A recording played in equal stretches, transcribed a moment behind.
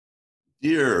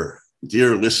Dear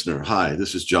listener, hi,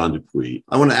 this is John Dupuy.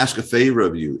 I want to ask a favor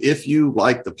of you. If you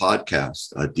like the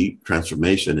podcast, Deep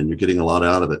Transformation, and you're getting a lot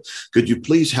out of it, could you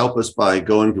please help us by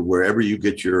going to wherever you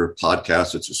get your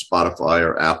podcast, it's a Spotify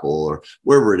or Apple or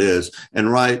wherever it is,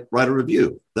 and write a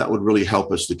review. That would really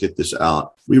help us to get this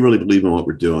out. We really believe in what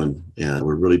we're doing, and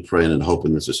we're really praying and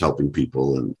hoping this is helping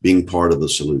people and being part of the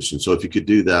solution. So if you could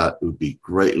do that, it would be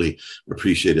greatly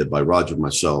appreciated by Roger,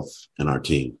 myself, and our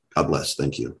team. God bless.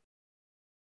 Thank you.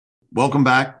 Welcome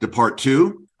back to part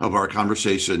 2 of our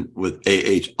conversation with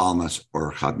A.H. Almaas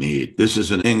or Hamid. This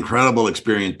is an incredible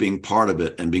experience being part of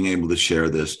it and being able to share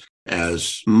this.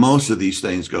 As most of these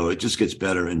things go, it just gets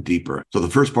better and deeper. So the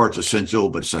first part's essential,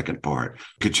 but the second part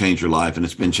could change your life, and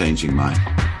it's been changing mine.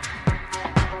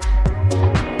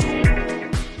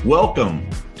 Welcome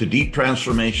to Deep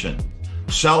Transformation,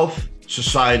 Self,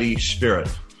 Society, Spirit.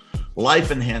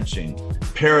 Life-enhancing,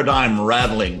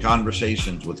 paradigm-rattling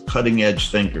conversations with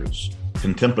cutting-edge thinkers,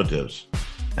 contemplatives,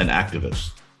 and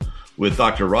activists with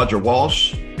Dr. Roger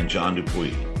Walsh and John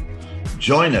Dupuy.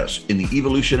 Join us in the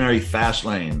evolutionary fast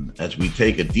lane as we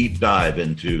take a deep dive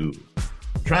into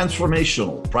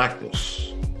transformational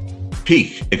practice,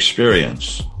 peak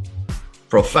experience,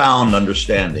 profound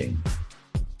understanding,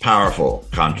 powerful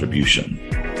contribution.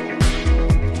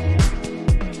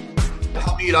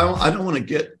 I don't want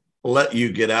to let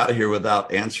you get out of here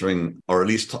without answering, or at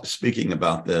least speaking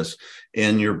about this.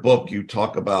 In your book, you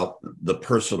talk about the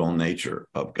personal nature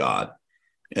of God.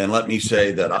 And let me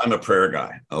say that I'm a prayer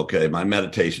guy. Okay. My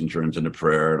meditation turns into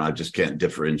prayer, and I just can't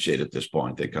differentiate at this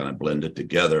point. They kind of blend it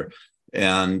together.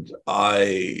 And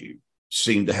I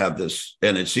seem to have this,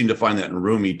 and it seemed to find that in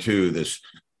Rumi too, this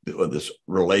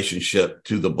relationship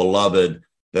to the beloved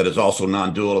that is also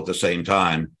non-dual at the same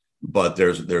time. But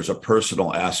there's a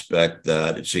personal aspect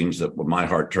that it seems that when my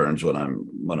heart turns when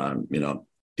I'm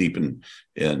deep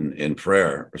in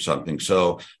prayer or something.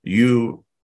 So you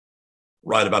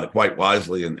write about it quite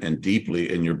wisely and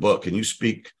deeply in your book. Can you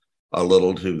speak a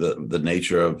little to the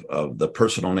nature of the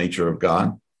personal nature of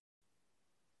God?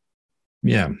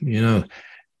 Yeah,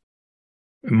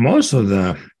 most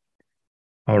of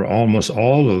or almost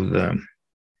all of the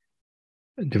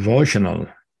devotional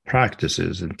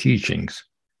practices and teachings,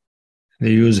 they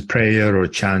use prayer or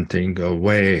chanting, a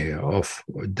way of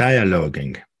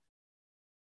dialoguing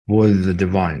with the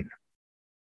divine,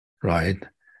 right?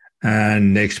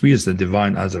 And they experience the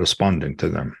divine as responding to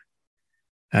them.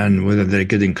 And whether they're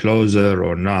getting closer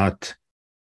or not,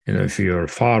 if you're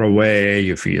far away,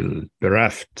 you feel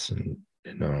bereft,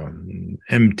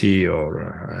 empty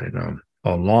or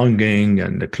longing.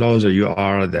 And the closer you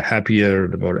are, the happier,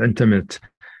 the more intimate,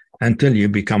 until you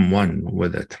become one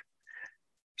with it.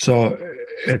 So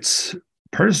it's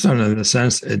personal in the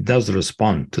sense it does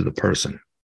respond to the person.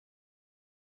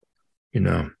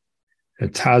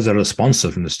 It has a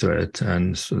responsiveness to it.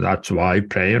 And so that's why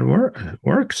prayer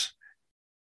works.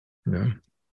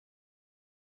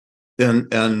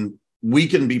 And we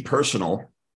can be personal.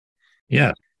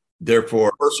 Yeah.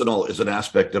 Therefore, personal is an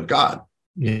aspect of God.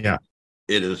 Yeah.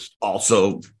 It is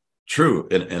also true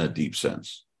in a deep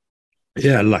sense.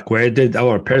 Yeah. Like, where did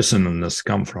our personalness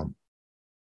come from?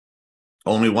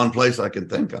 Only one place I can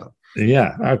think of.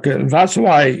 Yeah. Okay. That's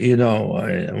why,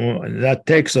 that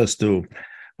takes us to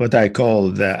what I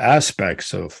call the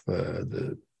aspects of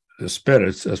the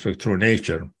spirit's aspect through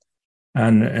nature.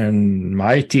 And in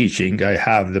my teaching, I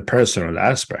have the personal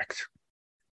aspect.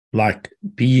 Like,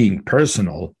 being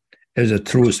personal is a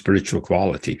true spiritual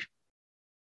quality.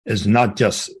 It's not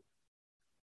just,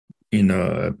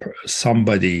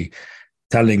 somebody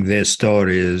telling their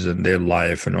stories and their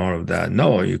life and all of that.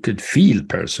 No, you could feel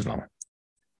personal.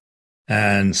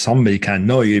 And somebody can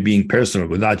know you're being personal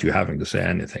without you having to say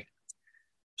anything.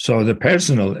 So the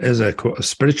personal is a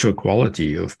spiritual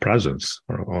quality of presence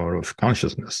or of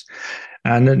consciousness.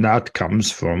 And then that comes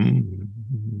from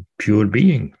pure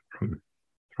being,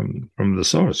 from the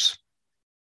source.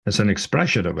 It's an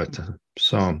expression of it.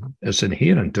 So it's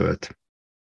inherent to it.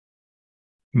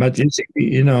 But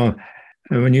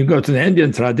when you go to the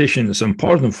Indian tradition, it's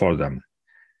important for them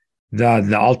that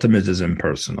the ultimate is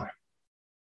impersonal.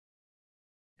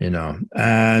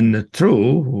 And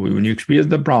true, when you experience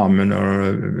the Brahman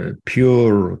or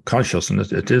pure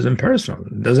consciousness, it is impersonal.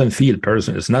 It doesn't feel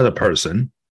personal. It's not a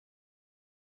person.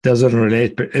 Doesn't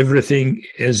relate, but everything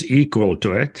is equal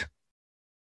to it.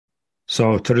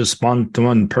 So to respond to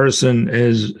one person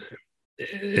is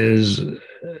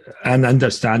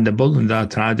ununderstandable in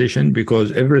that tradition,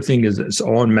 because everything is its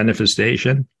own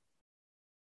manifestation.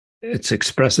 It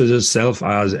expresses itself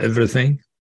as everything.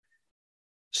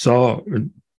 So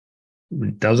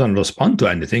doesn't respond to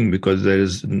anything because there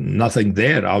is nothing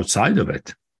there outside of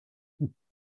it.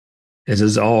 It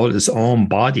is all its own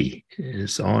body,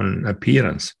 its own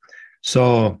appearance.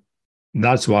 So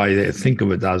that's why they think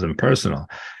of it as impersonal.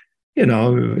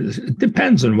 It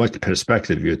depends on what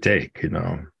perspective you take,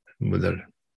 whether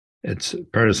it's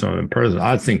personal and impersonal.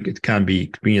 I think it can be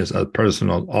experienced as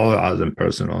personal or as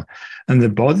impersonal. And they're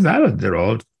both valid. They're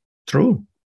all true.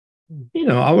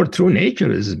 Our true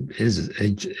nature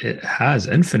it has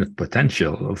infinite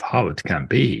potential of how it can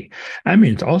be. I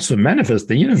mean, it also manifests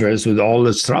the universe with all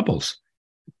its troubles.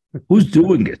 Who's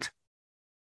doing it?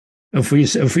 If we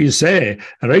say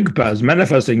Rigpa is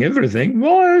manifesting everything,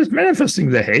 well, it's manifesting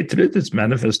the hatred, it's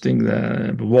manifesting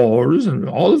the wars and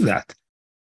all of that.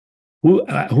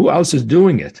 Who else is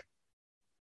doing it?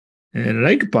 In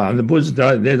Rigpa, the Buddhists,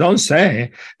 they don't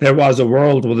say there was a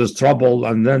world with this trouble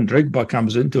and then Rigpa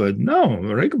comes into it. No,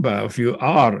 Rigpa, if you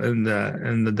are in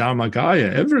the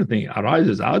Dharmakaya, everything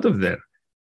arises out of there.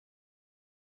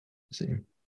 See?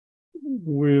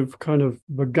 We've kind of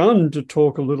begun to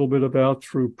talk a little bit about,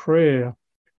 through prayer,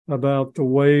 about the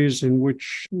ways in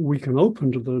which we can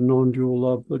open to the non-dual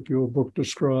love that your book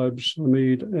describes,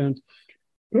 Hamid. And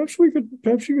perhaps you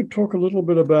could talk a little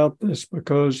bit about this,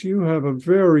 because you have a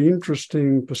very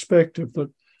interesting perspective that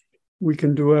we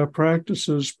can do our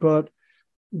practices, but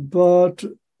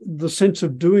the sense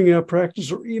of doing our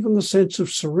practice, or even the sense of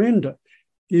surrender,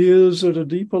 is at a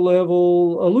deeper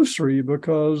level illusory,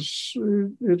 because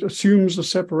it assumes a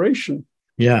separation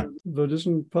that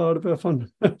isn't part of our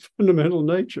fundamental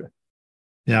nature.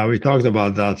 Yeah, we talked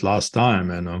about that last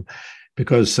time,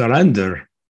 because surrender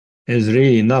is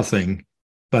really nothing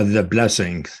but the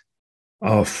blessings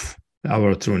of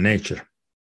our true nature.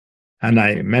 And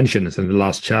I mentioned it in the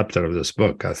last chapter of this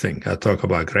book. I think I talk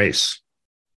about grace.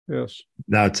 Yes.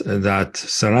 That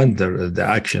surrender is the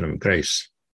action of grace,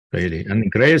 really. And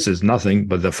grace is nothing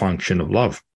but the function of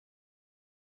love.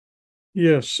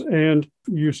 Yes, and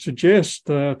you suggest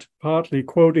that, partly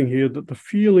quoting here, that the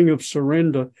feeling of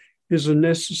surrender is a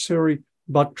necessary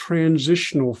but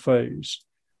transitional phase.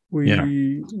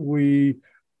 We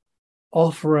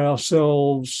offer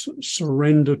ourselves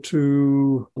surrender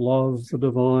to love, the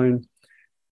divine,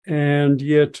 and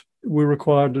yet we're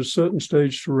required at a certain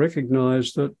stage to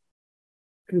recognize that,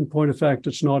 in point of fact,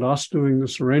 it's not us doing the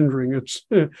surrendering, it's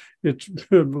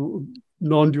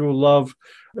non-dual love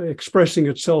expressing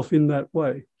itself in that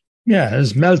way. Yeah,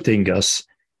 it's melting us,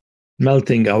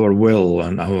 melting our will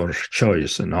and our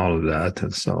choice and all of that.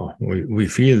 And so we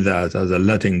feel that as a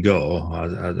letting go,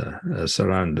 as a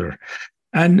surrender.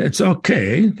 And it's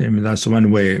okay. I mean, that's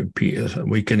one way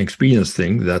we can experience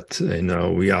things that,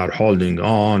 we are holding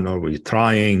on or we're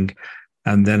trying.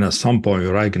 And then at some point we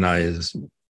recognize it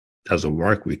doesn't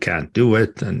work, we can't do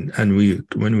it. And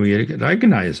when we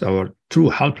recognize our true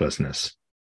helplessness,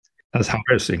 that's how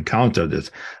I encountered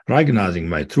it. Recognizing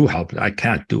my true helplessness, I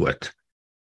can't do it.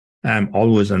 I'm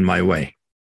always in my way.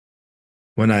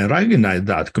 When I recognize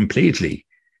that completely,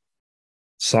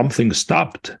 something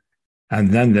stopped.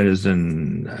 And then there is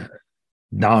a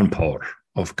downpour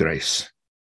of grace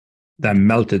that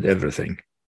melted everything.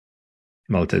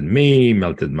 Melted me,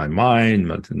 melted my mind,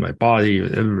 melted my body.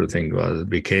 Everything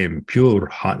became pure,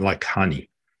 like honey.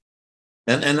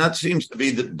 And that seems to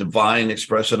be the divine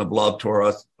expression of love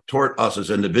toward us as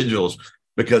individuals,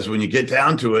 because when you get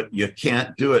down to it, you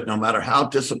can't do it, no matter how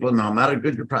disciplined, no matter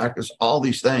good your practice, all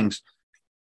these things.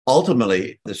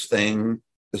 Ultimately, this thing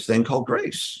called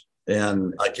grace.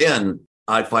 And again,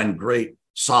 I find great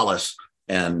solace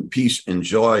and peace and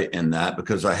joy in that,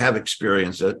 because I have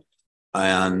experienced it,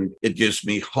 and it gives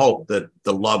me hope that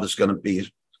the love is going to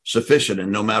be sufficient,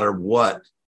 and no matter what,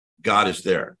 God is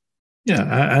there.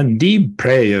 Yeah, and deep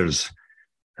prayers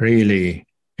really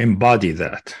embody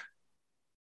that.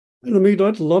 And Hamid,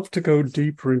 I'd love to go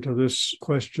deeper into this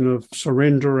question of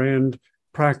surrender and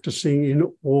practicing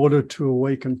in order to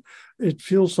awaken. It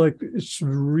feels like it's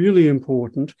really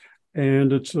important,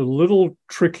 and it's a little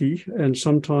tricky, and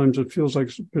sometimes it feels like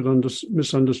it's a bit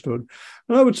misunderstood.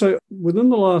 And I would say within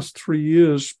the last 3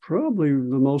 years, probably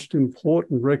the most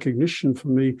important recognition for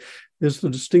me is the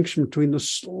distinction between the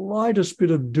slightest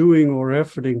bit of doing or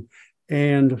efforting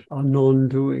and a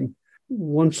non-doing.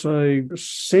 Once I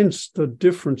sensed the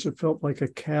difference, it felt like a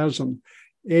chasm.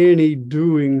 Any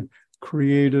doing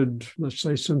created, let's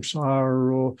say,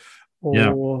 samsara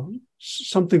or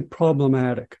something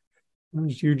problematic.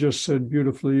 As you just said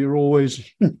beautifully, you're always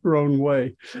in your own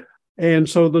way. And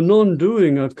so the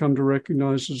non-doing, I've come to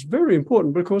recognize, is very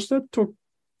important, because that took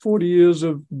 40 years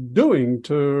of doing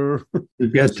to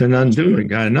get to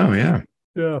non-doing. I know, yeah.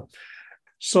 Yeah.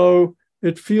 So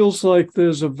it feels like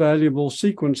there's a valuable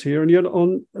sequence here. And yet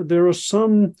there are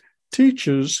some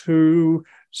teachers who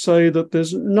say that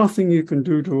there's nothing you can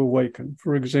do to awaken.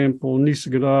 For example,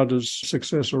 Nisargadatta's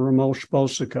successor,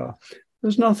 Ramesh,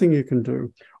 there's nothing you can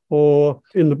do. Or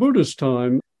in the Buddha's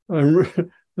time,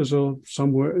 there's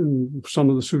somewhere in some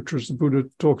of the sutras, the Buddha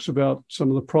talks about some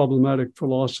of the problematic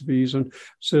philosophies and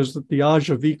says that the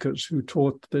Ajavikas, who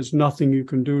taught that there's nothing you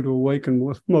can do to awaken,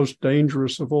 were most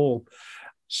dangerous of all.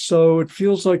 So it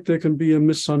feels like there can be a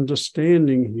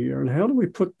misunderstanding here. And how do we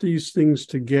put these things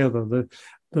together? The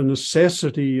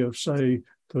necessity of, say,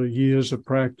 the years of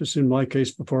practice, in my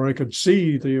case, before I could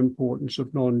see the importance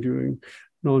of non-doing,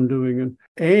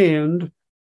 and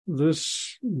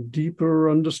this deeper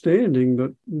understanding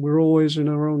that we're always in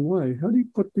our own way. How do you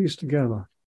put these together?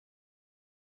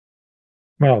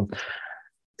 Well, it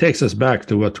takes us back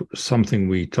to something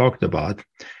we talked about,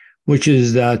 which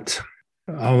is that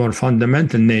our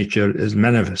fundamental nature is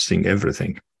manifesting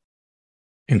everything,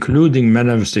 including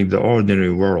manifesting the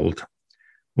ordinary world,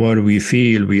 where we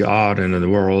feel we are in the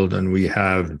world and we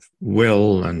have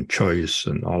will and choice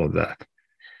and all of that.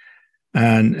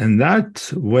 And in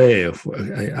that way,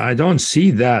 I don't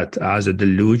see that as a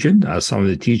delusion, as some of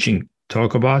the teaching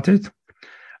talk about it.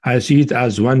 I see it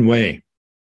as one way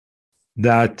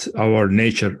that our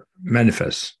nature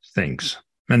manifests things,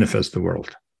 manifests the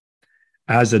world,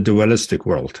 as a dualistic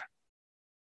world.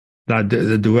 That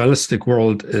the dualistic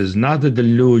world is not a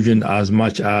delusion as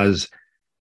much as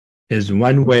is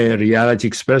one way reality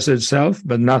expresses itself,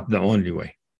 but not the only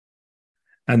way.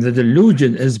 And the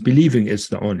delusion is believing it's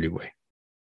the only way.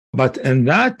 But in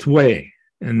that way,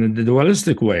 in the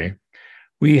dualistic way,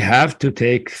 we have to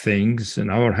take things in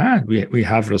our hand. We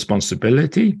have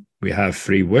responsibility, we have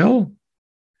free will,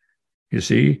 you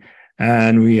see,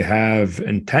 and we have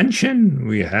intention,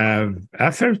 we have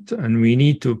effort, and we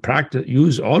need to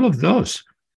use all of those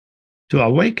to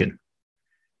awaken.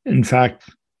 In fact,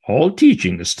 all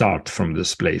teaching starts from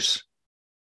this place.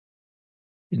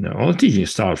 All teaching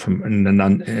starts from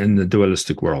in the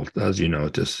dualistic world, as you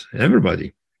notice,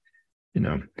 everybody.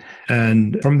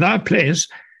 And from that place,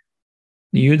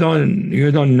 you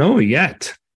don't know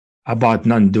yet about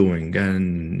non-doing,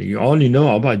 and you only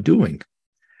know about doing.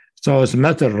 So it's a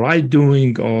matter of right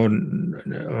doing or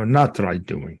not right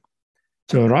doing.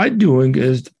 So right doing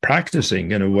is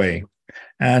practicing in a way,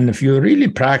 and if you really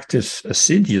practice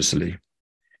assiduously,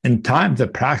 in time the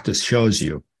practice shows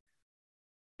you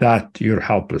that you're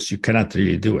helpless. You cannot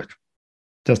really do it.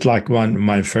 Just like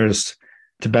my first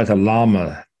Tibetan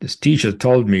Lama, this teacher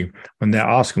told me when they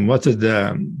asked him, what is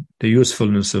the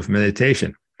usefulness of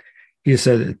meditation? He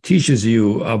said, it teaches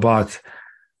you about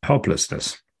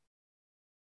helplessness,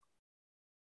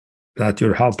 that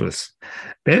you're helpless.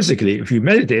 Basically, if you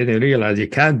meditate and realize you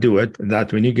can't do it,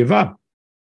 that's when you give up.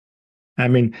 I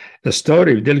mean, the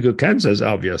story of Dilgo Khyentse is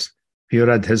obvious. If you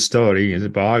read his story, his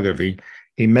biography,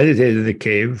 he meditated in the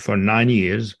cave for 9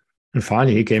 years, and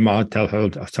finally he came out,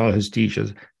 tell his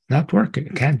teachers, not working,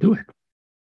 can't do it.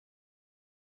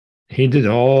 He did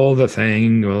all the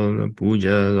thing, all the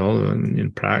pujas, all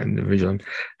the vigilance,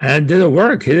 and it didn't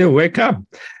work. He didn't wake up.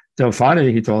 So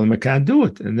finally he told him, I can't do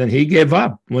it. And then he gave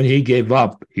up. When he gave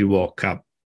up, he woke up.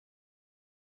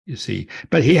 You see,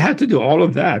 but he had to do all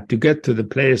of that to get to the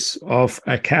place of,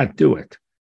 I can't do it.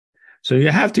 So you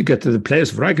have to get to the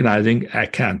place of recognizing, I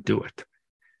can't do it.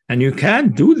 And you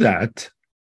can't do that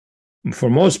for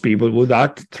most people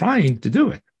without trying to do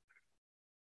it.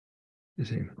 You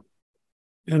see.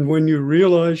 And when you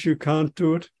realize you can't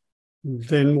do it,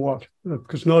 then what?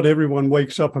 Because not everyone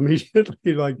wakes up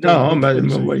immediately like that. No,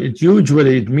 but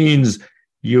usually it means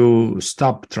you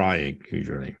stop trying,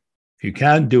 usually. If you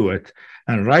can't do it,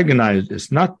 and recognize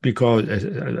it's not because,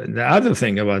 the other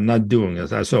thing about not doing,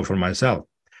 as I saw for myself,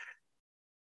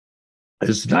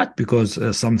 it's not because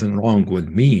there's something wrong with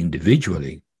me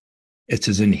individually. It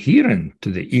is inherent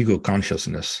to the ego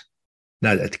consciousness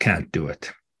that it can't do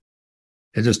it.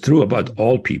 It is true about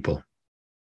all people.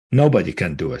 Nobody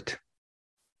can do it.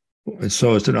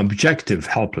 So it's an objective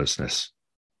helplessness.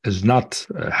 It's not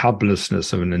a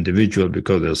helplessness of an individual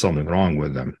because there's something wrong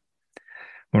with them.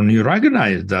 When you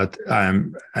recognize that I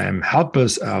am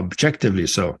helpless objectively,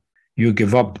 so you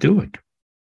give up doing.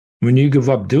 When you give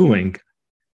up doing,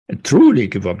 truly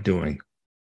give up doing,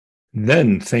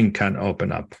 then things can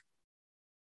open up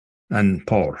and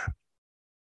pour.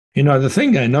 The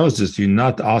thing I noticed you're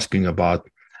not asking about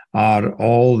are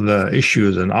all the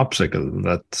issues and obstacles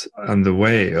that on the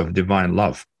way of divine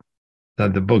love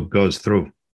that the book goes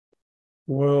through.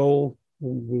 Well,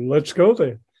 let's go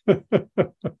there.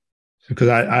 Because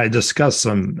I discussed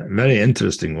some very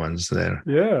interesting ones there.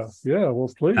 Yeah. Well,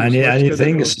 please.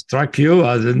 Anything struck you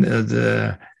as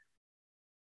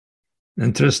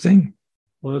interesting?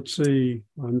 Well, let's see.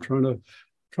 I'm trying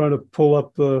to pull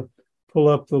up the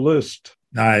list.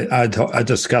 I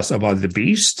discuss about the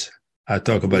beast. I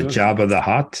talk about Jabba the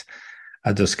Hutt.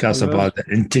 I discuss about the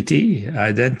entity,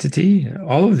 identity,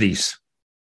 all of these.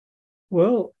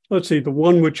 Well, let's see. The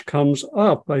one which comes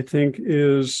up, I think,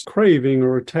 is craving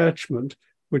or attachment,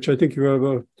 which I think you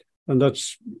have and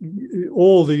that's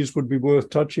all these would be worth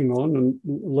touching on, and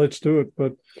let's do it.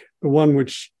 But the one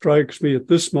which strikes me at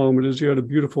this moment is you had a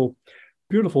beautiful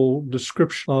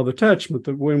description of attachment,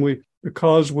 that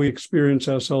because we experience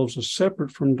ourselves as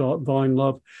separate from divine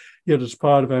love, yet as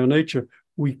part of our nature,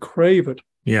 we crave it.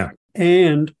 Yeah.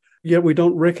 And yet we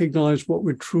don't recognize what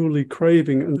we're truly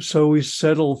craving. And so we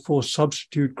settle for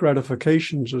substitute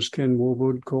gratifications, as Ken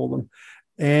would call them.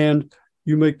 And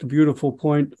you make the beautiful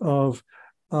point of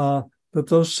that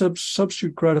those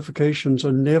substitute gratifications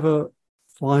are never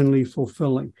finally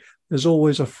fulfilling. There's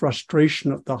always a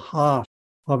frustration at the heart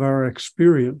of our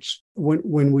experience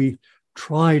when we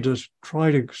try to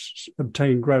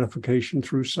obtain gratification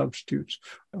through substitutes.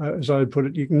 As I put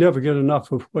it, you can never get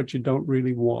enough of what you don't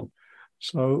really want.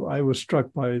 So I was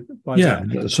struck by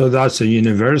that. So that's a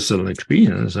universal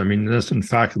experience. I mean, that's in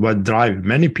fact what drives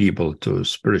many people to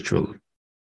spiritual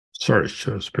search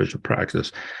or spiritual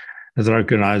practice, is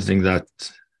recognizing that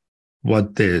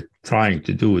what they're trying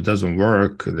to do doesn't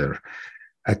work. Their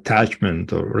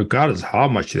attachment, or regardless how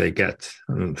much they get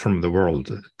from the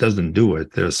world, doesn't do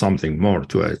it. There's something more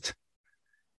to it.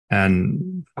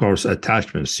 And of course,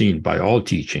 attachment is seen by all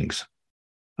teachings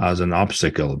as an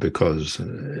obstacle, because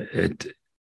it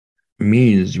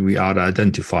means we are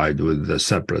identified with the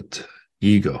separate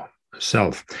ego,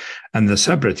 self. And the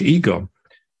separate ego,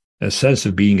 a sense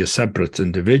of being a separate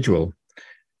individual,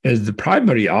 is the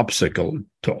primary obstacle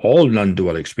to all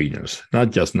non-dual experience, not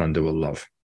just non-dual love.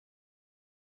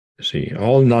 See,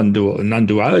 all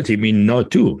non-duality means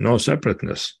no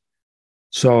separateness.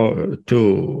 So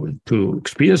to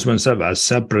experience oneself as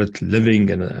separate, living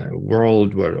in a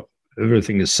world where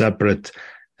everything is separate,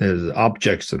 there's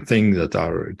objects and things that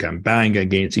can bang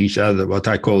against each other, what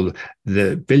I call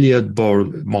the billiard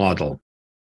board model.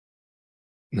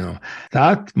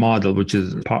 That model, which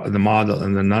is part of the model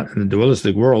in the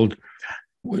dualistic world,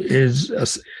 is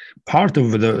part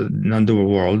of the non-dual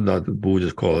world that the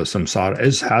Buddhists call samsara,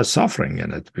 has suffering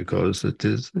in it, because it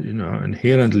is,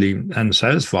 inherently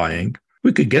unsatisfying.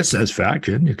 We could get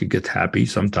satisfaction, you could get happy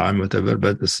sometime, whatever,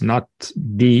 but it's not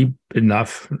deep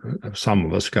enough. Some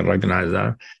of us can recognize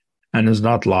that, and it's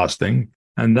not lasting.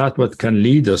 And that's what can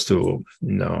lead us to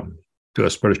a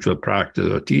spiritual practice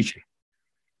or teaching.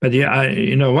 But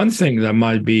one thing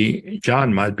that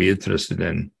John might be interested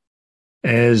in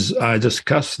is I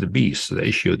discuss the beast, the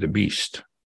issue of the beast.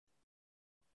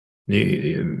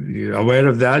 You aware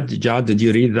of that, John? Did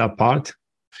you read that part?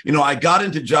 I got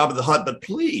into Jabba the Hutt, but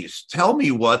please tell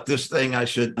me what this thing I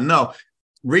should know.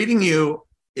 Reading you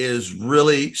is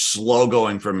really slow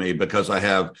going for me, because I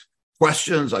have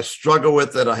questions, I struggle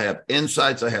with it, I have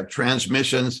insights, I have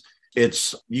transmissions.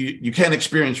 It's you can't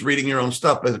experience reading your own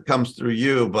stuff as it comes through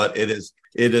you, but it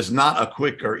is not a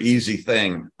quick or easy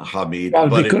thing, Hamid. Well,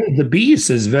 because the beast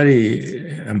is a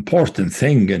very important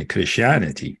thing in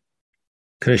Christianity,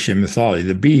 Christian mythology.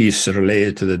 The beast is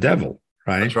related to the devil,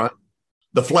 right? That's right.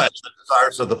 The flesh, the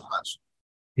desires of the flesh.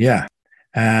 Yeah.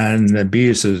 And the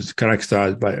beast is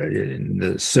characterized by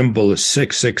the symbol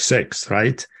 666,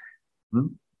 right?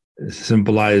 Mm-hmm. It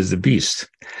symbolizes the beast.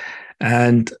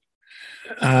 And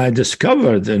I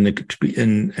discovered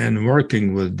in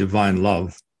working with divine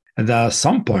love that at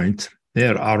some point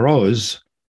there arose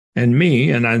in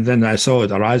me, and then I saw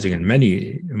it arising in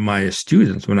many of my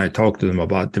students when I talked to them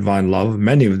about divine love.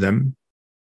 Many of them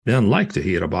didn't like to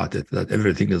hear about it, that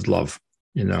everything is love.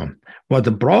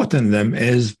 What brought in them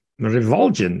is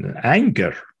revulsion,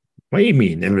 anger. What do you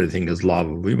mean everything is love?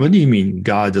 What do you mean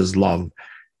God is love?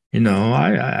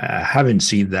 I haven't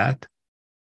seen that,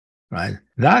 right?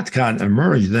 That can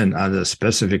emerge then as a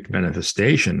specific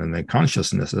manifestation in the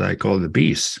consciousness that I call the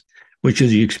beast, which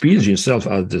is you experience yourself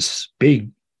as this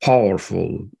big,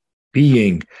 powerful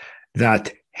being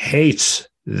that hates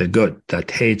the good, that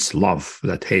hates love,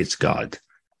 that hates God.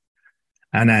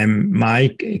 And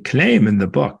my claim in the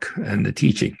book and the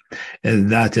teaching is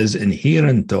that is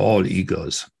inherent to all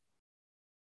egos.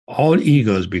 All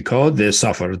egos, because they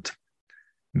suffered,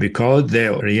 because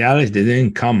their reality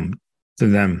didn't come to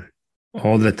them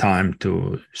all the time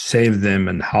to save them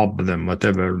and help them,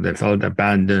 whatever, they felt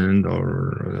abandoned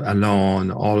or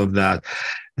alone, all of that.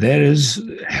 There is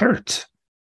hurt.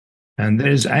 And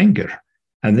there is anger.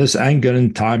 And this anger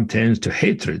in time turns to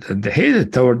hatred, and the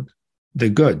hatred toward the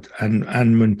good.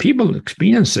 And when people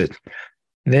experience it,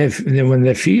 when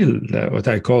they feel what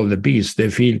I call the beast, they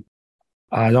feel,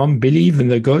 I don't believe in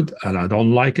the good and I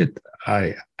don't like it.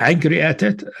 I angry at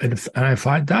it, and I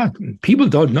find out people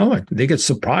don't know it. They get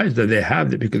surprised that they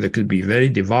have it because they could be very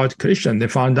devout Christian. They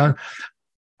found out,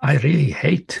 I really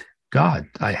hate God.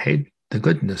 I hate the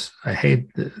goodness. I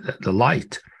hate the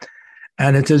light.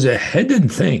 And it is a hidden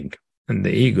thing in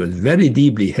the ego. It's very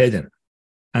deeply hidden.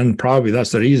 And probably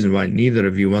that's the reason why neither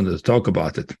of you wanted to talk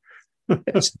about it.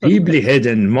 It's deeply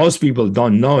hidden. Most people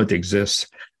don't know it exists,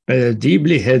 but it's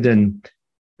deeply hidden.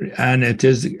 And it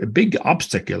is a big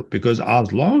obstacle because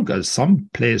as long as some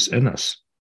place in us,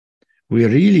 we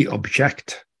really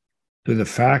object to the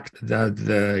fact that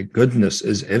the goodness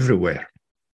is everywhere.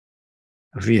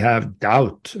 If we have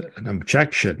doubt and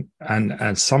objection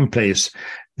and someplace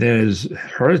there is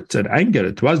hurt and anger,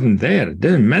 it wasn't there, it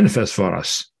didn't manifest for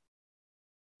us.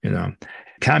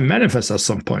 Can manifest at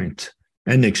some point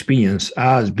in experience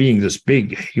as being this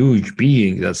big, huge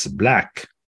being that's black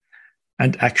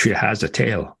and actually has a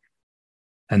tail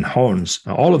and horns,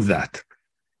 all of that.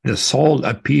 The soul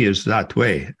appears that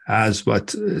way as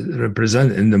what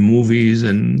represented in the movies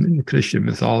and in Christian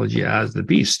mythology as the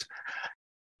beast.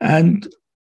 And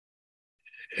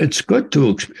it's good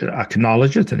to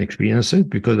acknowledge it and experience it,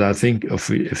 because I think if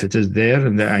it is there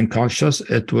in the unconscious,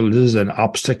 it is an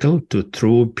obstacle to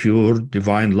true, pure,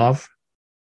 divine love.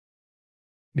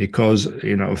 Because,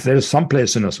 if there is some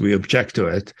place in us we object to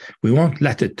it, we won't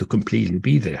let it to completely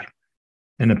be there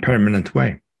in a permanent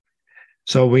way.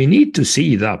 So we need to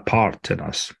see that part in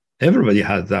us. Everybody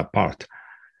has that part.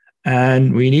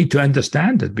 And we need to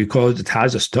understand it because it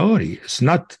has a story. It's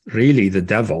not really the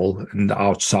devil and the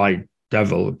outside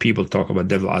devil. People talk about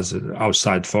devil as an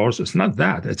outside force. It's not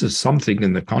that. It is something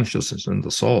in the consciousness and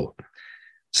the soul.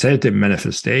 Certain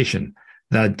manifestation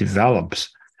that develops,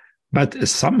 but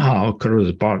is somehow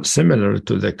corresponds similar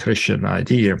to the Christian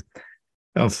idea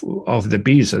of the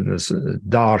beast and this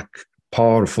dark,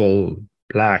 powerful,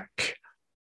 black,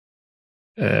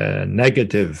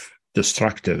 negative,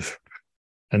 destructive,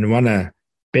 and want to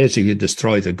basically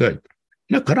destroy the good.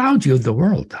 Look around you in the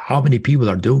world. How many people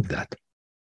are doing that?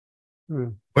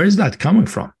 Where is that coming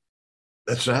from?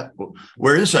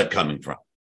 Where is that coming from?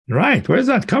 Right. Where is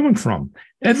that coming from?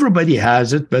 Everybody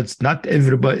has it, but it's not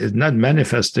everybody. It's not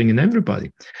manifesting in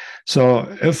everybody. So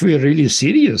if we're really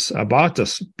serious about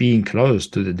us being close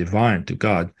to the divine, to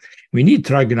God, we need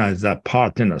to recognize that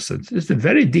part in us. It's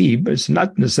very deep. It's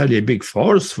not necessarily a big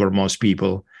force for most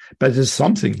people, but there's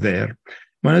something there.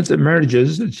 When it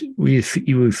emerges, we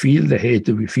feel the hate,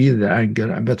 we feel the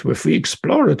anger. But if we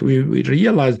explore it, we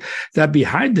realize that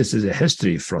behind this is a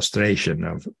history of frustration,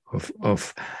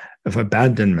 of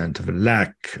abandonment, of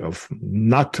lack, of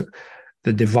not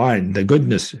the divine. The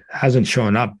goodness hasn't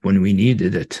shown up when we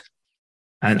needed it.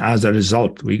 And as a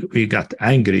result, we got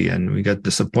angry and we got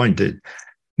disappointed.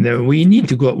 Now, we need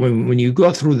to go, when you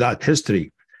go through that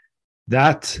history,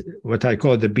 that, what I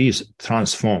call the beast,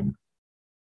 transform,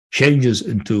 changes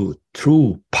into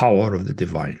true power of the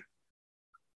divine.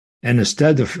 And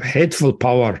instead of hateful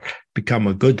power, become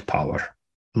a good power,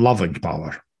 loving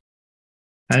power.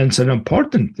 And it's an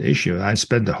important issue. I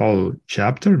spent the whole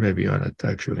chapter maybe on it,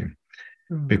 actually,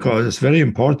 because it's very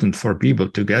important for people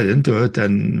to get into it.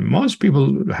 And most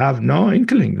people have no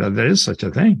inkling that there is such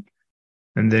a thing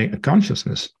in their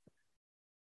consciousness.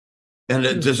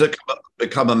 And does it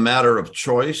become a matter of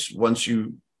choice once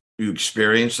you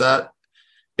experience that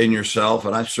in yourself?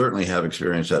 And I certainly have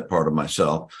experienced that part of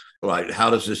myself. Right? How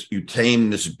does you tame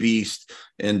this beast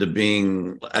into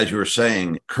being, as you were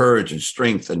saying, courage and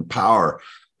strength and power,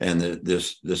 and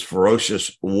this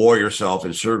ferocious warrior self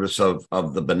in service of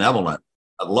the benevolent,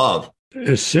 of love?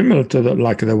 It's similar to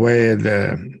the way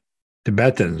the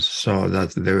Tibetans saw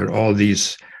that there were all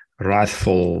these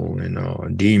wrathful,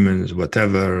 demons,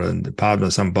 whatever, and the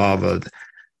Padmasambhava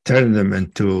turned them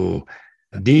into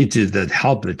deities that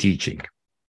help the teaching.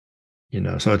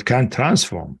 So it can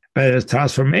transform. But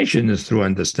transformation is through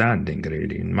understanding,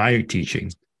 really, in my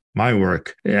teaching, my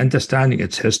work, understanding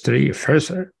its history,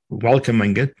 first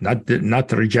welcoming it,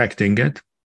 not rejecting it,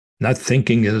 not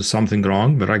thinking there's something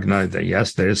wrong, but recognize that,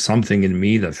 yes, there is something in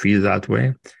me that feels that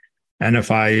way. And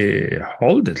if I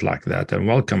hold it like that and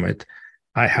welcome it,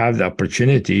 I have the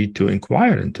opportunity to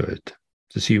inquire into it,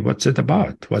 to see what's it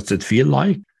about, what's it feel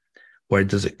like, where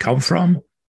does it come from,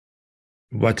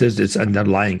 what is its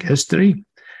underlying history.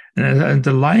 And the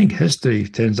underlying history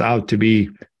turns out to be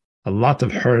a lot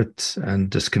of hurt and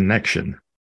disconnection.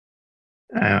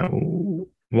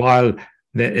 While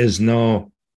there is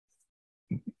no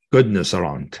goodness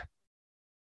around.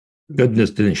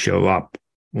 Goodness didn't show up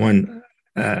when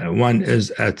one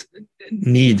is at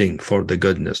needing for the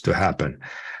goodness to happen.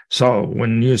 So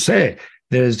when you say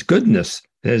there's goodness,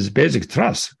 there's basic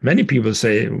trust. Many people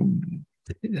say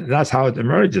that's how it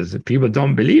emerges. People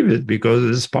don't believe it because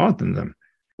it's part in them.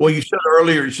 Well, you said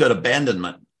earlier, you said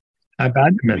abandonment.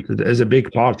 Abandonment is a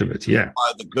big part of it, yeah.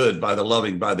 By the good, by the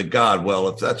loving, by the God. Well,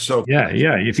 if that's so. Yeah.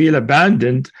 You feel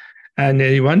abandoned, and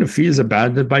anyone who feels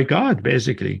abandoned by God,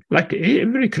 basically. Like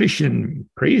every Christian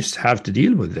priest have to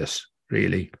deal with this,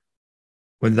 really,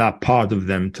 with that part of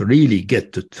them to really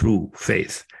get to true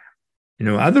faith.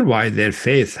 Otherwise their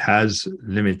faith has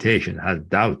limitation, has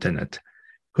doubt in it.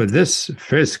 Because this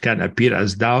first can appear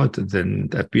as doubt, then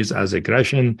appears as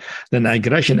aggression, then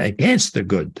aggression against the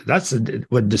good. That's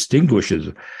what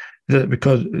distinguishes.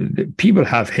 Because people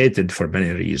have hated for many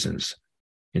reasons.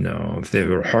 If they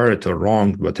were hurt or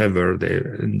wronged, whatever, they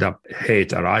end up,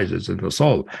 hate arises in the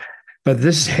soul. But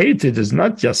this hatred is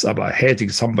not just about hating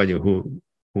somebody who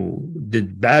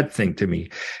did bad thing to me.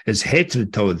 It's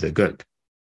hatred toward the good.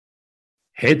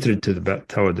 Hatred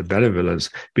toward the benevolence,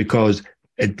 because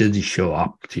it didn't show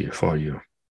up for you.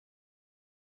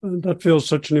 And that feels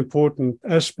such an important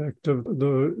aspect of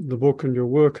the book and your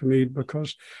work, Hamid,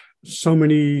 because so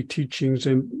many teachings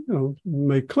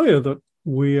make clear that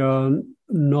we don't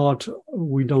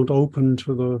open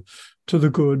to the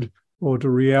good or to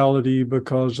reality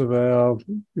because of our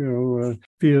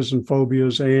fears and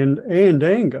phobias and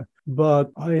anger.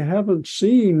 But I haven't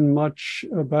seen much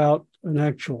about an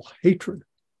actual hatred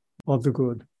of the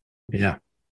good. Yeah.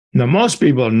 Now, most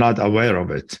people are not aware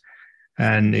of it.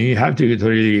 And you have to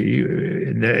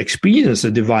really, the experience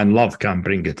of divine love can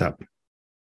bring it up.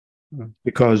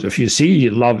 Because if you see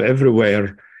love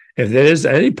everywhere, if there is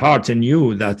any part in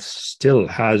you that still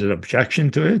has an objection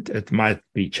to it, it might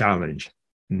be challenged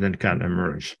and then can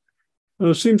emerge.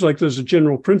 It seems like there's a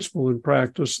general principle in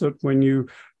practice that when you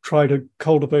try to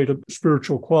cultivate a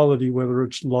spiritual quality, whether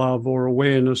it's love or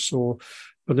awareness or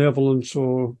benevolence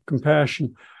or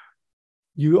compassion,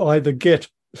 you either get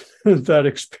that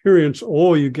experience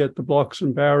or you get the blocks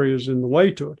and barriers in the way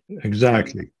to it.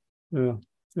 Exactly.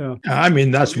 Yeah. I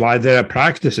mean, that's why there are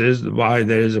practices, why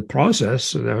there is a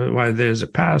process, why there's a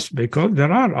path, because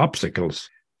there are obstacles.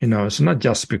 It's not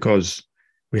just because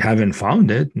we haven't found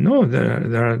it. No,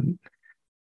 there are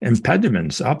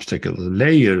impediments, obstacles,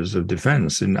 layers of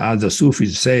defense. And as the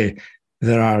Sufis say,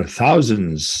 there are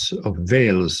thousands of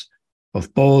veils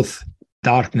of both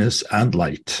darkness and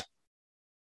light.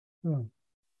 Oh,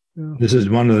 yeah. This is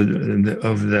one of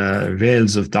the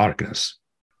veils of darkness.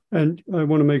 And I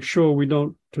want to make sure we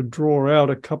don't to draw out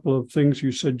a couple of things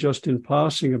you said just in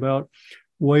passing about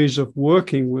ways of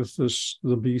working with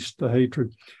the beast, the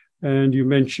hatred. And you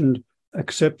mentioned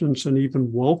acceptance and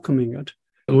even welcoming it.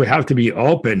 We have to be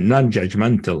open,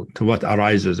 non-judgmental to what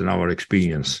arises in our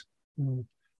experience. And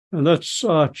that's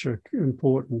such an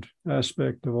important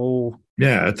aspect of all.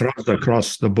 Yeah, it runs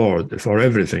across the board for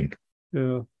everything.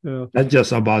 Yeah. Not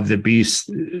just about the beast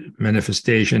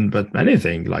manifestation, but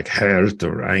anything like hurt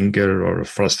or anger or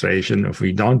frustration. If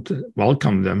we don't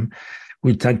welcome them,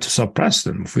 we tend to suppress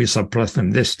them. If we suppress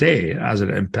them, they stay as an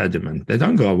impediment. They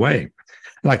don't go away.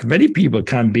 Like many people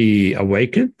can be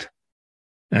awakened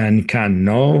and can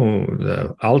know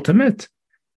the ultimate,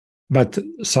 but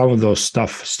some of those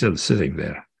stuff still sitting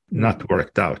there, not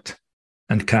worked out,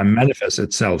 and can manifest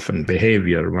itself in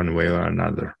behavior one way or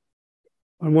another.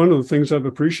 And one of the things I've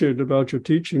appreciated about your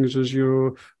teachings is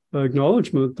your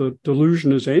acknowledgement that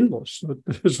delusion is endless, that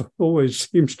there always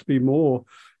seems to be more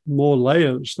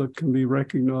layers that can be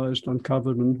recognized,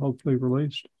 uncovered, and hopefully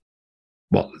released.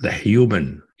 Well, the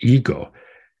human ego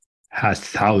has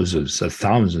thousands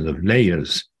of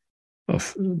layers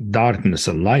of darkness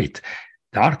and light.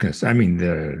 Darkness, I mean,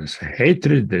 there's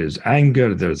hatred, there's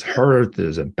anger, there's hurt,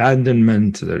 there's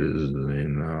abandonment, there is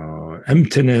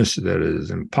emptiness, there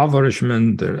is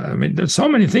impoverishment. There's so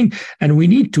many things, and we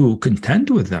need to contend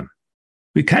with them.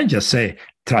 We can't just say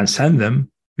transcend them.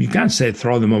 We can't say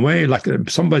throw them away. Like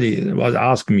somebody was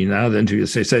asking me in another interview,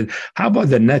 said, how about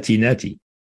the neti?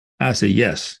 I say,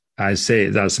 yes. I say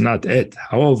that's not it.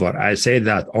 However, I say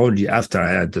that only after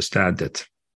I understand it.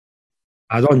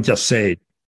 I don't just say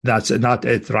that's not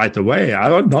it right away. I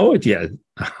don't know it yet.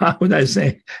 How would I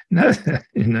say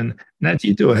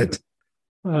neti to it?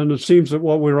 And it seems that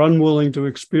what we're unwilling to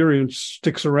experience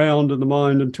sticks around in the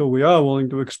mind until we are willing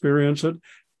to experience it.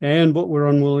 and what we're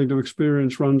unwilling to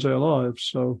experience runs our lives.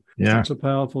 So it's a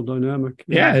powerful dynamic.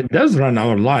 Yeah, it does run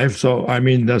our life. So, I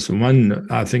mean, that's one,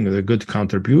 I think, the good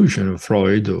contribution of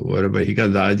Freud, or wherever he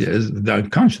got the idea, is the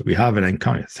unconscious. We have an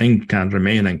unconscious. Things can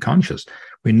remain unconscious.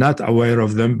 We're not aware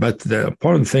of them, but the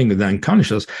important thing with the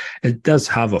unconscious, it does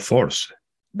have a force.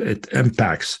 It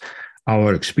impacts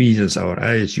our experience, our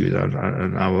attitude,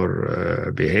 and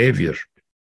our behavior.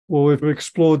 Well, we've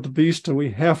explored the beast, and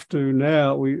we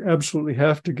absolutely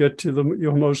have to get to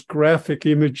your most graphic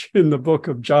image in the book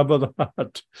of Jabba the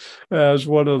Hutt as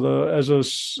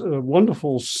a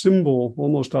wonderful symbol,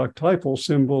 almost archetypal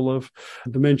symbol of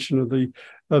the dimension of the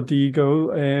ego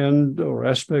or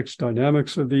aspects,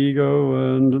 dynamics of the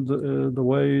ego, and the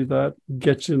way that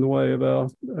gets in the way of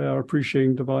our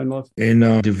appreciating divine love.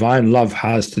 Divine love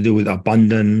has to do with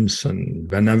abundance and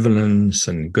benevolence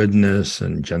and goodness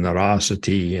and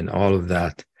generosity and all of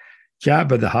that.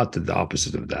 Jabba the Hutt is the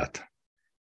opposite of that.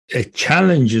 It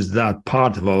challenges that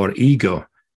part of our ego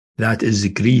that is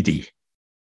greedy,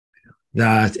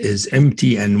 that is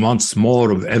empty and wants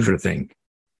more of everything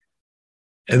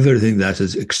that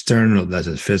is external, that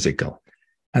is physical.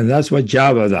 And that's what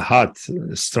Jabba the Hutt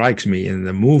strikes me in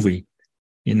the movie,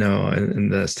 in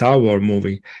the Star Wars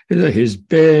movie. He's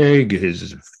big,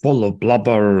 he's full of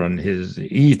blubber, and he's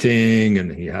eating,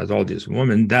 and he has all these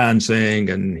women dancing,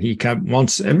 and he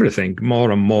wants everything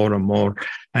more and more and more,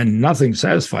 and nothing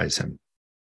satisfies him,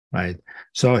 right?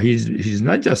 So he's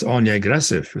not just only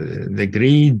aggressive. The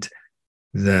greed,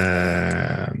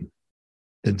 the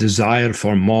desire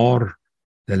for more,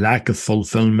 the lack of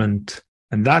fulfillment,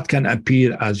 and that can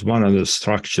appear as one of the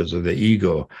structures of the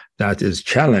ego that is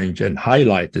challenged and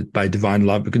highlighted by divine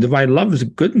love, because divine love is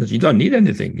goodness. You don't need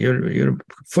anything. You're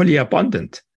fully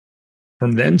abundant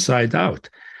from the inside out.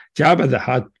 Jabba the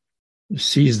Hutt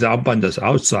sees the abundance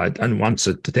outside and wants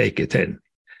it to take it in.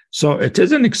 So it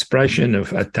is an expression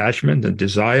of attachment and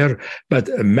desire, but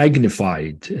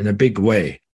magnified in a big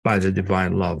way by the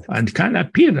divine love, and can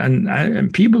appear,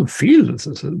 and people feel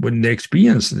when they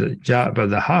experience the Jabba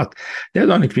the Hutt. They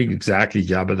don't experience exactly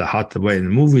Jabba the Hutt the way in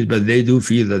the movies, but they do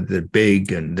feel that they're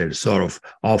big and they're sort of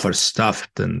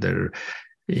overstuffed, and they're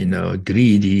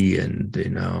greedy, and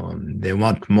they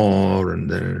want more, and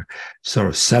they're sort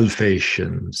of selfish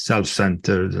and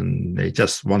self-centered, and they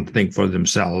just want to think for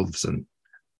themselves. And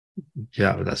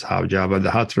yeah, that's how Jabba the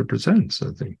Hutt represents,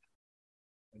 I think.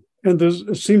 And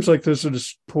it seems like there's an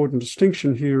important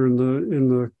distinction here in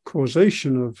the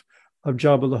causation of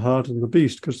Jabba the Hutt and the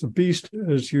beast, because the beast,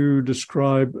 as you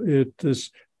describe it,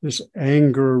 this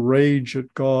anger, rage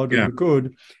at God and the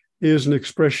good, is an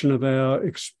expression of our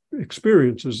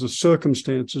experiences, the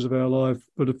circumstances of our life.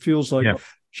 But it feels like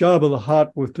Jabba the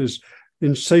Hutt, with this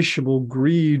insatiable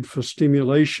greed for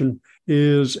stimulation,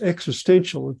 is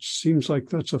existential. It seems like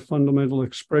that's a fundamental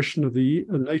expression of the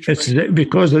nature. It's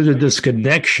because of the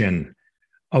disconnection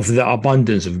of the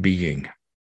abundance of being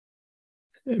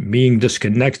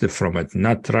disconnected from it,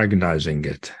 not recognizing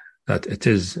it, that it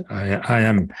is, I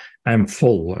am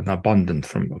full and abundant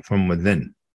from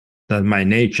within, that my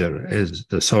nature is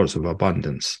the source of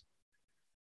abundance.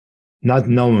 Not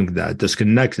knowing that,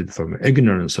 disconnected from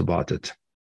ignorance about it.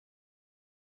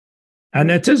 And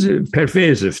it is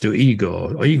pervasive to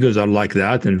ego. Egos are like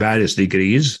that in various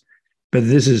degrees, but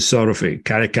this is sort of a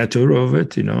caricature of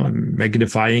it,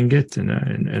 magnifying it in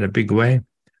a big way.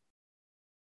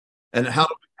 And how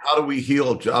do we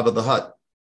heal Jabba the Hutt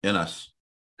in us?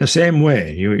 The same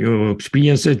way. You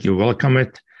experience it, you welcome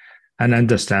it, and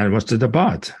understand what's it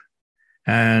about.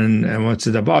 And what's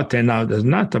it about? Then now, it's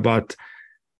not about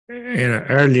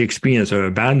early experience or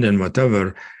abandon,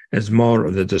 whatever. It's more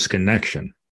of the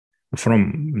disconnection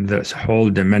from this whole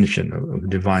dimension of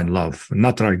divine love,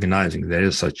 not recognizing there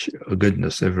is such a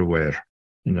goodness everywhere,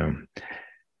 and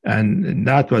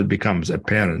that's what becomes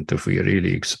apparent if we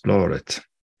really explore it.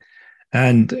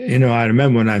 And, I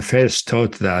remember when I first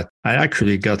taught that, I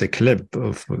actually got a clip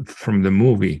from the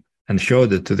movie and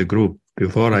showed it to the group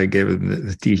before I gave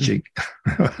the teaching.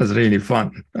 It was really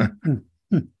fun.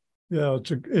 Yeah,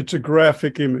 it's a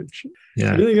graphic image.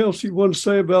 Yeah. Anything else you want to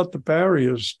say about the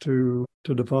barriers to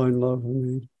divine love?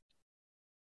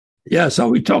 Yeah, so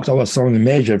we talked about some of the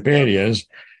major barriers.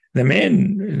 The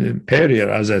main barrier,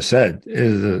 as I said,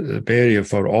 is the barrier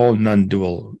for all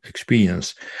non-dual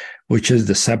experience, which is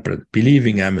the separate,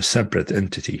 believing I'm a separate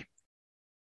entity.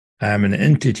 I'm an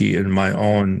entity with my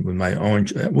own,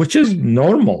 which is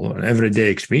normal, an everyday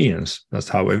experience. That's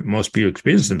how most people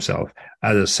experience themselves,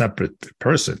 as a separate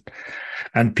person.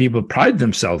 And people pride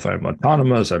themselves, I'm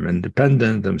autonomous, I'm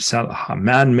independent, I'm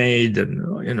man-made,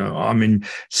 and, I'm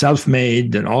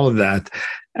self-made and all of that.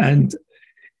 And,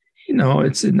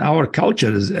 it's in our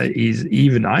culture is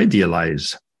even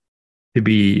idealized to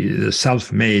be the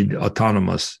self-made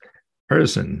autonomous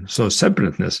person. So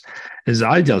separateness is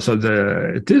ideal. So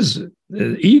it is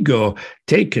ego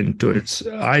taken to its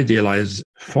idealized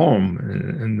form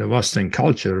in the Western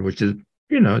culture, which is,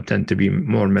 tend to be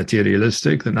more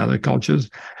materialistic than other cultures.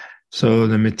 So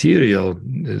the material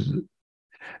is,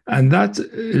 and that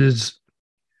is,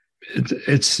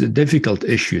 it's a difficult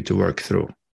issue to work through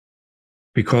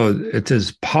because it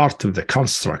is part of the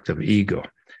construct of ego.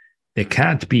 There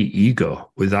can't be ego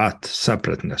without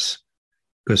separateness,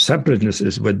 because separateness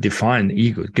is what defines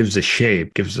ego. It gives the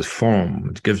shape, gives the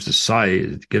form, it gives the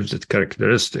size, it gives it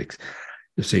characteristics.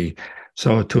 You see,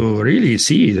 so to really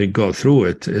see it and go through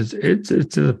it,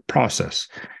 it's a process.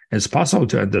 It's possible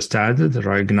to understand it,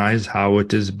 recognize how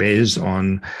it is based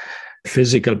on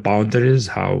physical boundaries,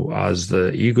 how as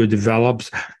the ego develops,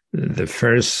 the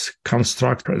first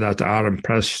construct that are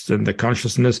impressed in the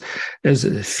consciousness is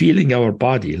feeling our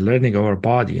body, learning our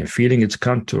body and feeling its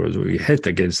contours. We hit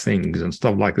against things and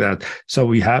stuff like that. So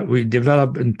we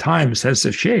develop in time a sense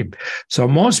of shape. So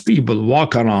most people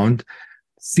walk around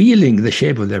feeling the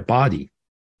shape of their body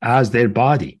as their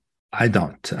body. I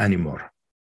don't anymore.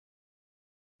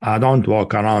 I don't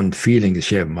walk around feeling the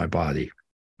shape of my body.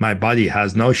 My body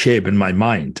has no shape in my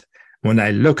mind. When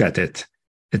I look at it,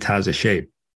 it has a shape.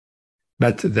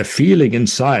 But the feeling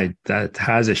inside that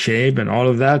has a shape and all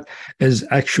of that is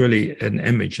actually an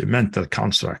image, a mental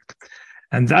construct.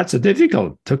 And that's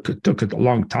difficult. Took it a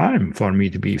long time for me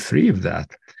to be free of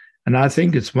that. And I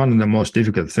think it's one of the most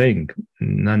difficult things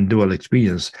in non-dual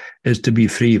experience is to be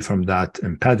free from that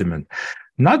impediment.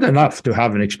 Not enough to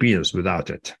have an experience without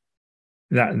it.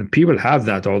 That people have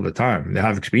that all the time. They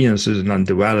have experiences in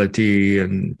non-duality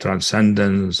and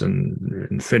transcendence and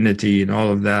infinity and all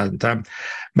of that.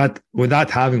 But without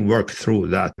having worked through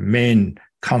that main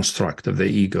construct of the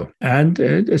ego. And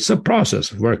it's a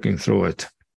process of working through it.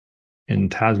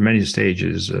 And it has many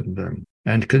stages. And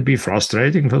it could be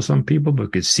frustrating for some people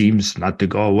because it seems not to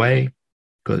go away,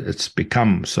 because it's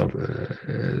become sort of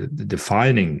the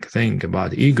defining thing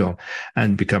about ego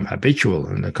and become habitual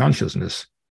in the consciousness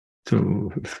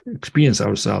to experience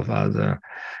ourselves as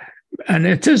and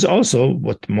it is also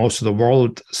what most of the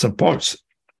world supports.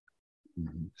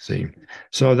 See,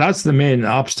 so that's the main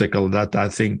obstacle that I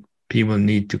think people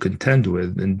need to contend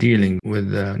with in dealing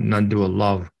with non-dual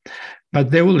love,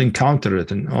 but they will encounter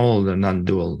it in all the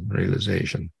non-dual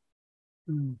realization.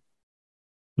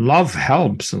 Love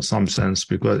helps in some sense,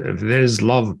 because if there is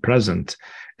love present,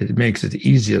 it makes it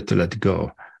easier to let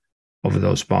go of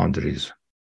those boundaries.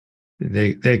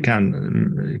 They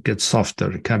can get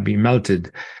softer, can be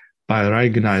melted by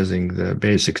recognizing the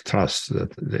basic trust,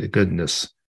 the goodness.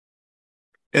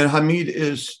 And Hamid,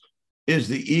 is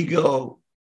the ego,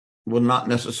 well, not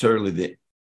necessarily the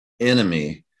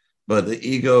enemy, but the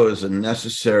ego is a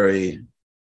necessary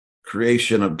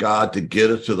creation of God to get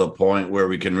us to the point where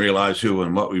we can realize who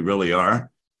and what we really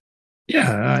are?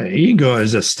 Yeah, ego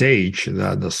is a stage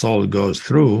that the soul goes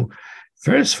through,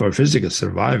 first for physical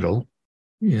survival.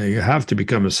 You have to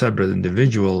become a separate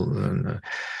individual and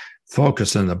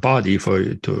focus on the body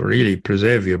to really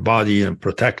preserve your body and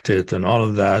protect it and all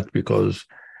of that,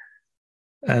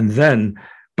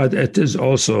 but it is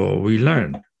also, we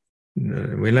learn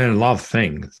a lot of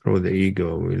things through the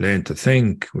ego. We learn to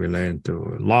think, we learn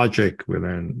to logic, we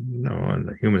learn, and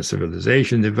the human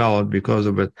civilization developed because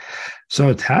of it. So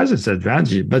it has its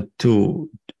advantage, but to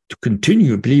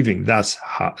continue believing that's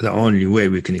the only way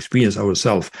we can experience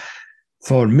ourselves,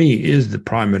 for me, is the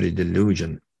primary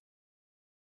delusion.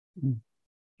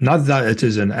 Not that it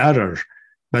is an error,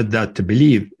 but that to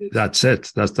believe that's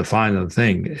it, that's the final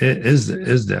thing, is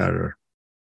the error.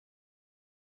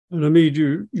 And Hamid,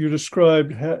 you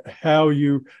described how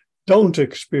you don't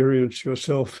experience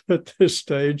yourself at this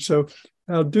stage. So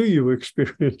how do you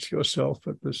experience yourself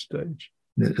at this stage?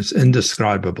 It's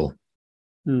indescribable.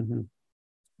 Mm-hmm.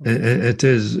 It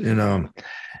is,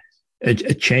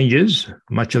 it changes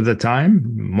much of the time.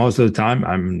 Most of the time,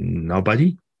 I'm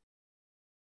nobody.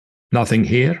 Nothing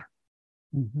here.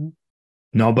 Mm-hmm.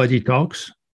 Nobody talks.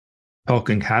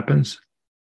 Talking happens.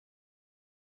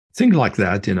 Things like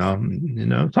that,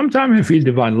 Sometimes I feel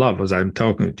divine love as I'm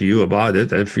talking to you about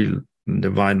it. I feel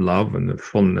divine love and the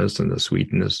fullness and the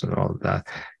sweetness and all that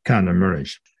kind of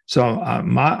emerge. So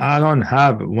I don't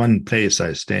have one place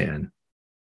I stay in.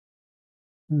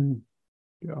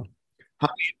 Yeah.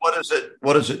 What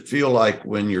does it feel like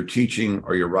when you're teaching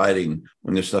or you're writing,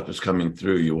 when this stuff is coming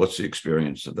through you? What's the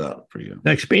experience of that for you?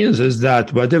 The experience is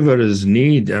that whatever is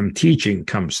need, teaching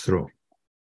comes through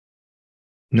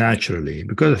naturally,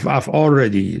 because I've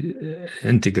already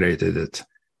integrated it.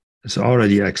 It's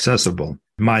already accessible.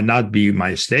 It might not be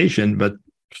my station, but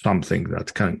something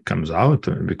that comes out,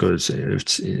 because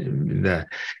it's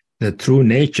the true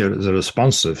nature is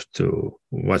responsive to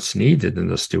what's needed in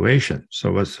the situation.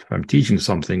 So if I'm teaching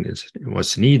something,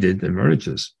 what's needed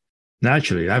emerges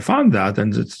naturally. I found that,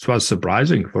 and it was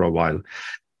surprising for a while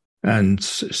and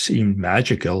seemed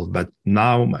magical, but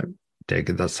now I take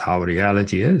it that's how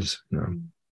reality is.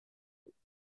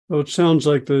 So it sounds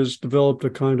like there's developed a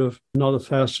kind of another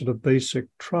facet of basic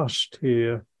trust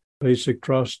here. Basic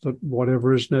trust that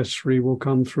whatever is necessary will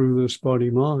come through this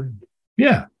body-mind.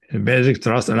 Yeah, basic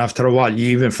trust. And after a while, you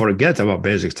even forget about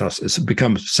basic trust. It's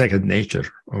become second nature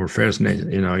or first nature.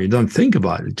 You don't think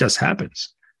about it. It just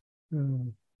happens.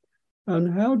 And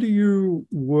how do you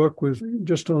work with,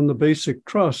 just on the basic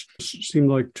trust, seem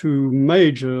like two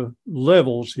major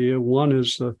levels here. One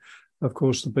is, of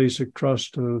course, the basic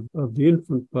trust of the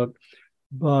infant,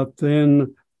 but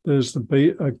then there's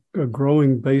a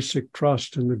growing basic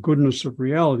trust in the goodness of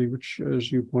reality, which,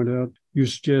 as you point out, you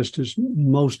suggest is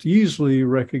most easily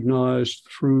recognized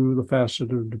through the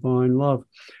facet of divine love.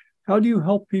 How do you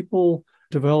help people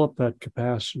develop that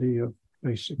capacity of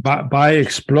basic trust? By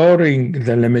exploring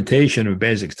the limitation of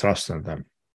basic trust in them.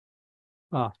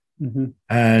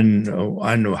 And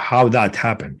how that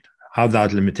happened, how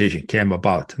that limitation came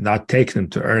about. That takes them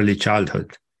to early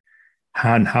childhood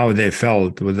and how they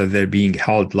felt, whether they're being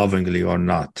held lovingly or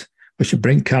not, which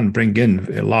can bring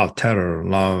in a lot of terror, a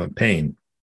lot of pain,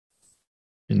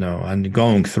 and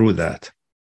going through that,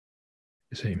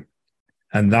 you see.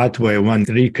 And that way one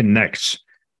reconnects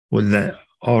with the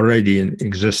already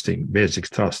existing basic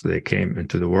trust. They came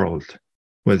into the world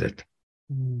with it.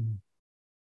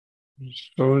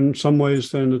 So in some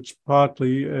ways then it's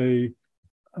partly a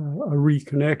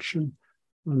reconnection,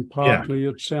 and partly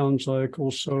it sounds like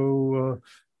also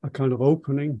a kind of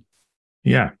opening.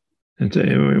 Yeah.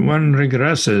 One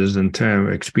regresses in terms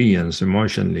of experience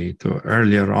emotionally to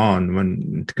earlier on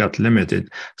when it got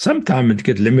limited. Sometimes it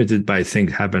gets limited by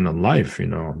things happen in life,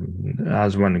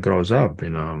 as one grows up,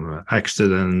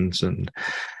 accidents and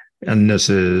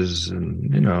illnesses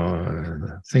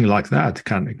and, things like that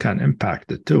can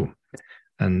impact it too.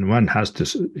 And one has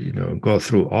to, go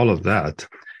through all of that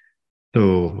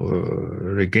to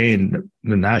regain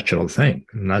the natural thing,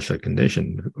 the natural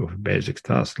condition of basic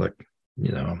trust, like,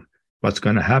 what's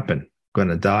going to happen? Going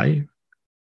to die?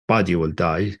 Body will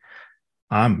die.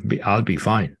 I'll be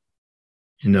fine.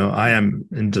 I am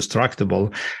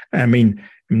indestructible. I mean,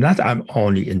 not I'm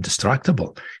only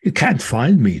indestructible. You can't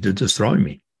find me to destroy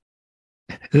me.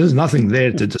 There's nothing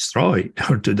there to destroy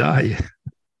or to die.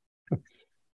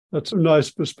 That's a nice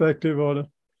perspective on it.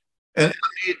 And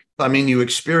I mean, you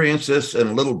experience this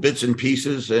in little bits and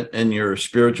pieces in your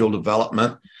spiritual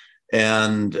development.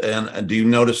 And do you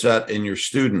notice that in your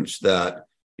students that,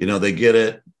 they get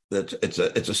it, that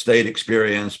it's a state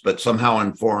experience, but somehow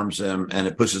informs them and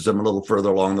it pushes them a little further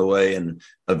along the way. And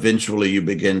eventually you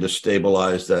begin to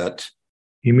stabilize that.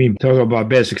 You mean talk about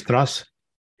basic trust?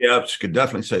 Yeah, I could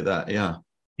definitely say that. Yeah.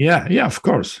 Yeah, of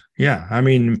course. Yeah. I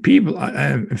mean, people,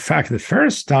 in fact, the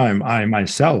first time I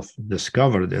myself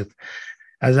discovered it,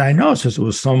 as I noticed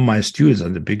with some of my students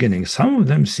at the beginning, some of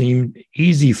them seemed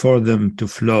easy for them to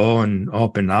flow and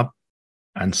open up,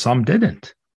 and some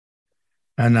didn't.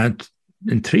 And that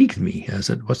intrigued me. I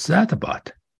said, what's that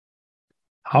about?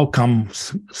 How come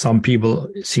some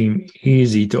people seem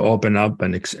easy to open up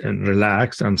and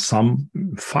relax, and some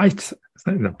fight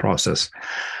in the process?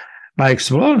 By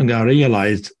exploring, I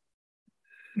realized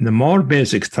the more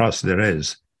basic trust there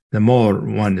is, the more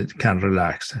one can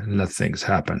relax and let things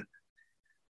happen.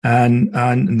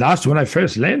 And that's when I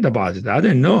first learned about it. I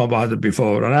didn't know about it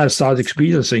before, and I started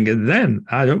experiencing it then.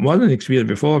 I wasn't experiencing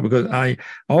it before because I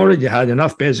already had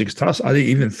enough basic trust. I didn't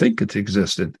even think it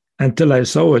existed until I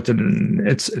saw it in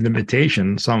its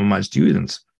limitation in some of my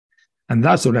students. And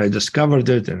that's when I discovered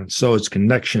it and saw its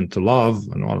connection to love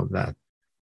and all of that.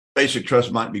 Basic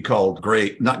trust might be called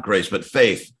not grace, but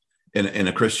faith in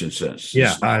a Christian sense.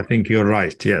 Yeah, I think you're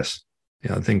right. Yes.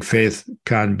 Yeah, I think faith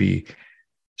can be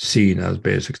seen as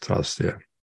basic trust there.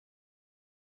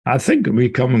 I think we're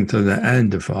coming to the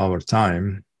end of our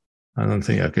time. I don't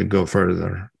think I could go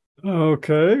further.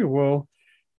 Okay, well,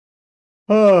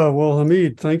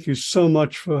 Hamid, thank you so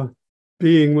much for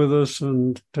being with us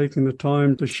and taking the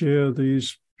time to share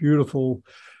these beautiful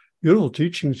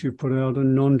teachings you put out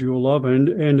in Non-Dual Love and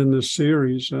in this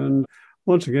series. And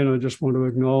once again, I just want to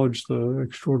acknowledge the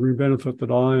extraordinary benefit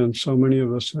that I and so many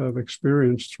of us have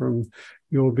experienced from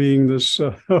your being this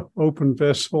open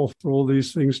vessel for all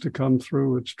these things to come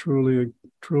through. It's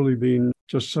truly been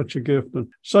just such a gift, and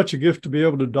such a gift to be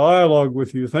able to dialogue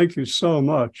with you. Thank you so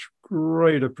much.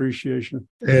 great appreciation.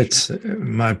 It's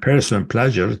my personal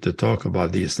pleasure to talk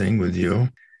about these things with you,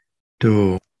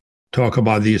 because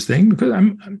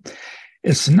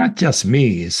it's not just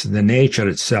me, it's the nature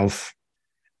itself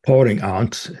pouring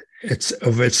out. It's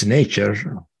of its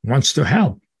nature wants to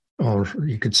help, or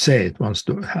you could say it wants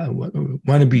to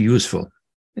want to be useful.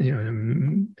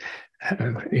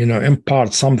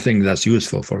 Impart something that's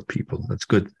useful for people. That's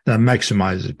good. That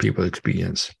maximizes people's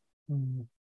experience. Mm.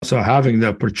 So having the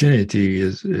opportunity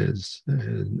is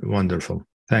wonderful.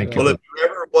 Thank you. Well, if you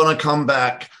ever want to come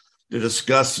back to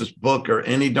discuss this book or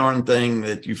any darn thing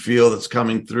that you feel that's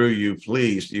coming through you,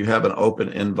 please, you have an open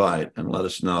invite and let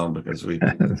us know, because we.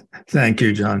 Thank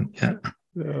you, John. Yeah.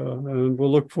 And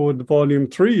we'll look forward to volume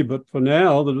 3. But for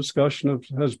now, the discussion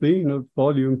has been of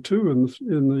volume 2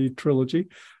 in the trilogy.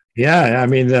 Yeah, I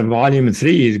mean, the volume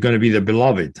 3 is going to be the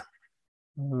Beloved.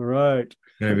 All right.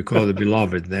 Going to be called the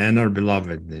Beloved, the Inner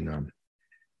Beloved.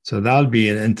 So that'll be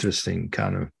an interesting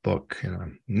kind of book.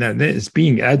 It's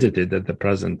being edited at the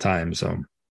present time. So.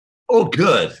 Oh,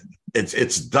 good.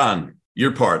 It's done.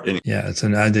 Your part. Yeah, it's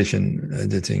an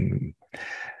editing.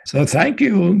 So thank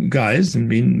you, guys. It's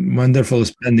been wonderful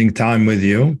spending time with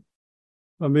you.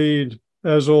 Hamid,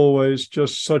 as always,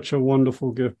 just such a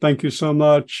wonderful gift. Thank you so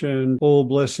much, and all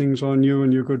blessings on you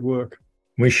and your good work.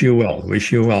 Wish you well.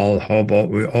 Hope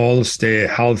we all stay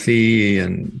healthy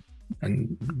and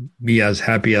be as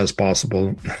happy as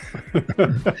possible.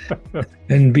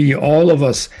 And all of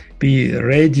us be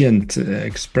radiant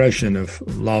expression of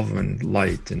love and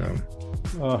light,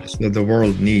 that the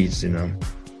world needs,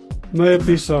 May it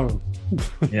be so.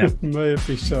 Yeah. May it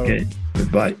be so. Okay.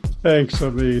 Goodbye. Thanks,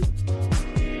 Hamid.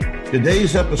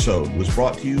 Today's episode was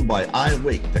brought to you by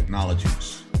iAwake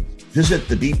Technologies. Visit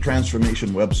the Deep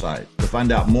Transformation website to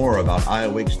find out more about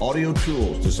iAwake's audio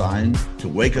tools designed to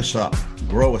wake us up,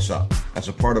 grow us up as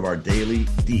a part of our daily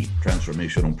deep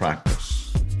transformational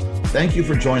practice. Thank you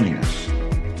for joining us.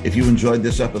 If you enjoyed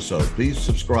this episode, please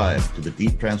subscribe to the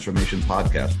Deep Transformation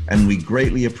Podcast, and we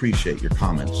greatly appreciate your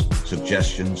comments,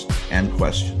 suggestions, and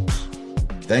questions.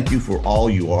 Thank you for all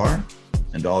you are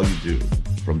and all you do.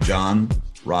 From John,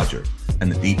 Roger,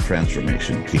 and the Deep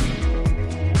Transformation team.